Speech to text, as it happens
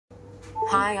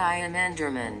Hi, I am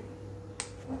Enderman.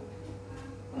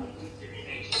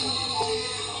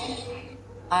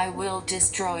 I will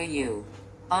destroy you.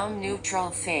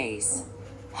 Neutral phase.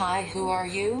 Hi, who are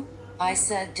you? I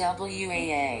said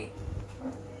WAA.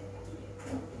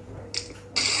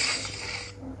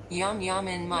 Yum yum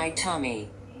in my tummy.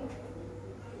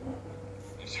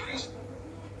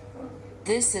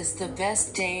 This is the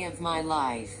best day of my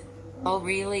life. Oh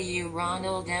really, you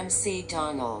Ronald MC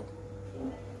Donald?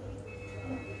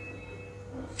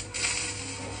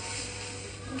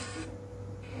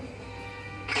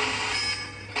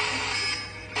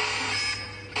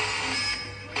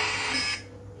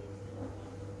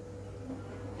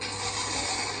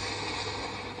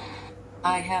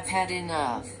 I have had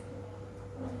enough.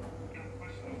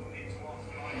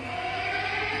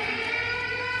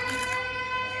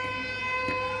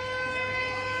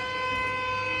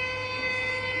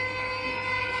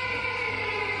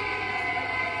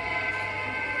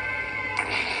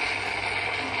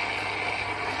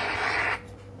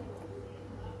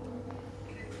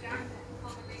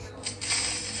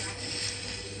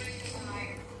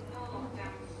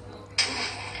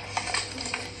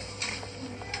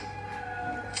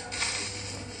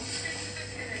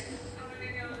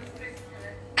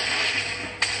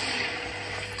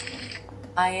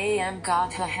 I am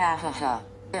God ha ha ha ha.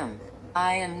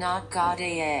 I am not God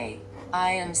AA.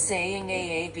 I am saying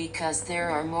AA because there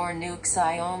are more nukes.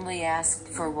 I only asked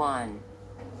for one.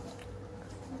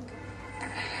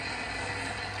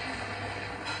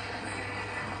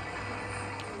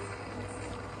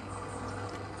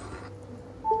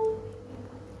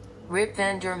 Rip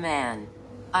Enderman.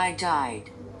 I died.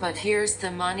 But here's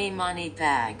the money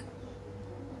bag.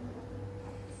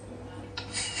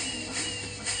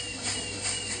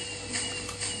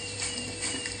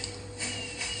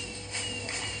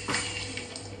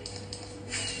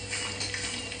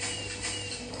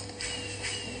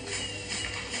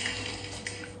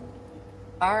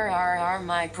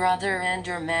 My brother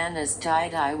Enderman has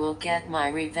died. I will get my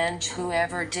revenge.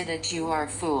 Whoever did it, you are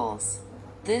fools.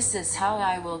 This is how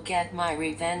I will get my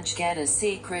revenge. Get a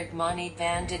secret money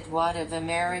bandit wad of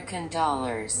American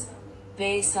dollars.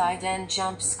 Base. I then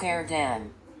jump scare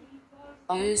them.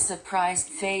 Oh, surprised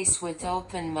face with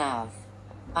open mouth.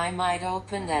 I might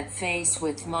open that face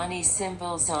with money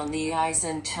symbols on the eyes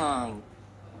and tongue.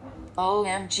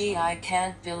 OMG, I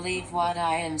can't believe what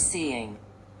I am seeing.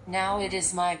 Now it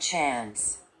is my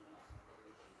chance.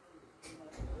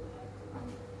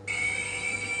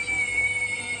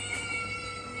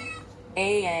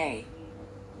 AA.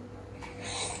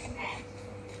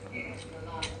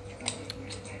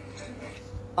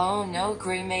 Oh no,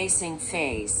 grimacing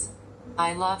face.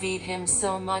 I love eat him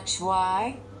so much.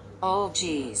 Why? Oh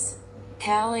geez.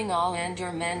 Calling all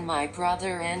Endermen. My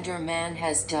brother Enderman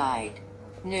has died.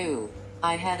 No.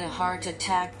 I had a heart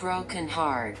attack. Broken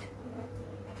heart.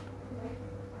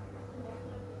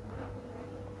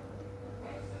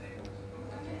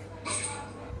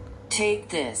 Take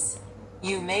this.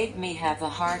 You made me have a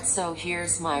heart, so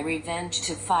here's my revenge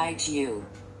to fight you.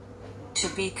 To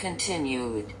be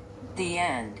continued. The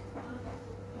end.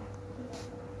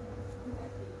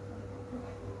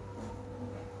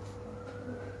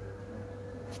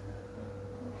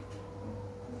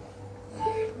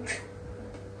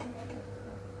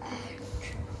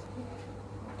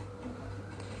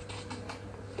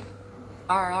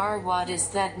 What is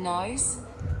that noise?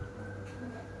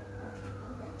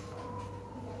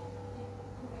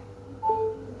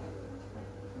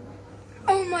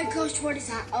 Oh my gosh, what is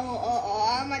that?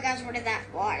 Oh my gosh, what is that?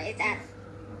 What is that?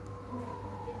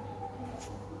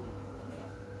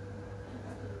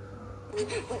 Wait,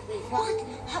 what?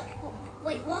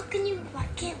 Wait, what can you,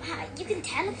 you can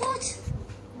teleport?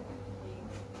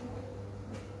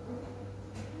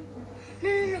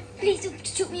 No, please don't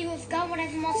shoot me with a gun,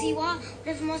 whatever monster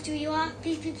you are,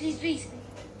 please.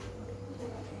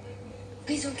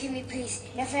 Please don't kill me, please.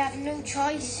 If I have no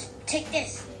choice, take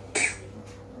this.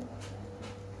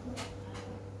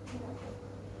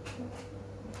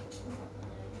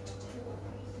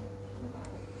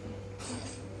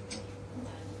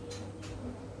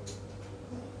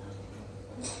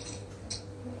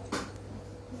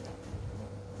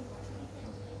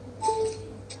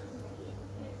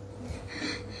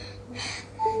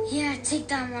 Yeah, take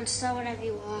that monster, whatever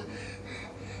you are.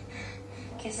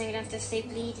 Guess I'm gonna have to stay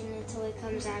bleeding until it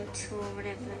comes out or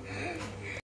whatever.